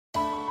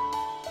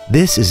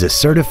This is a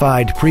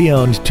certified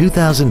pre-owned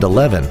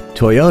 2011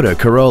 Toyota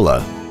Corolla.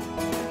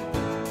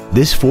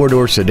 This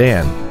four-door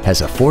sedan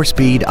has a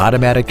 4-speed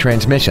automatic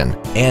transmission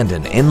and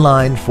an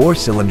inline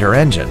 4-cylinder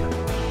engine.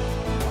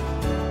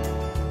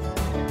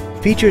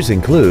 Features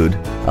include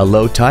a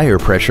low tire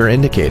pressure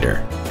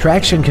indicator,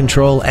 traction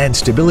control and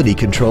stability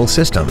control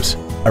systems,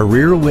 a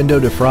rear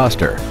window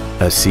defroster,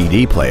 a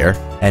CD player,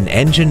 an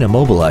engine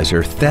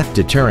immobilizer theft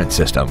deterrent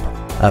system,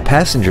 a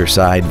passenger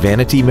side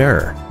vanity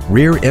mirror,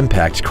 rear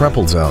impact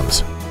crumple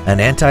zones, an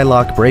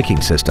anti-lock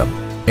braking system,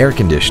 air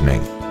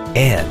conditioning,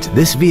 and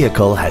this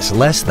vehicle has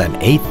less than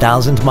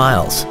 8,000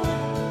 miles.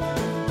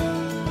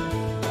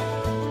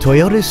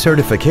 Toyota's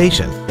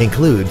certification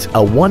includes a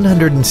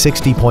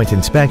 160-point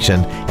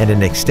inspection and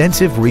an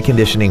extensive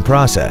reconditioning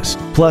process,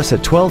 plus a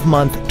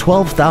 12-month,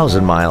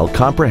 12,000-mile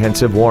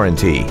comprehensive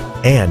warranty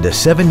and a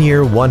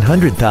 7-year,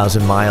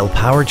 100,000-mile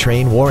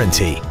powertrain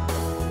warranty.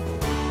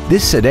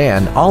 This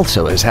sedan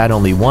also has had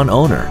only one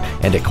owner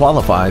and it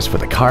qualifies for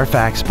the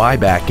Carfax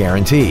buyback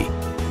guarantee.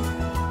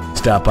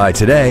 Stop by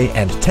today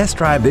and test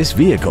drive this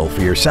vehicle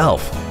for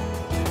yourself.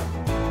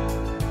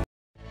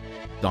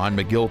 Don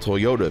McGill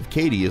Toyota of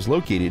Katy is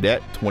located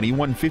at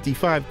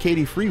 2155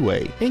 Katy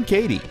Freeway in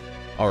Katy.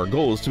 Our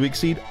goal is to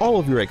exceed all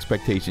of your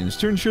expectations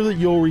to ensure that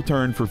you'll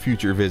return for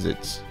future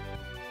visits.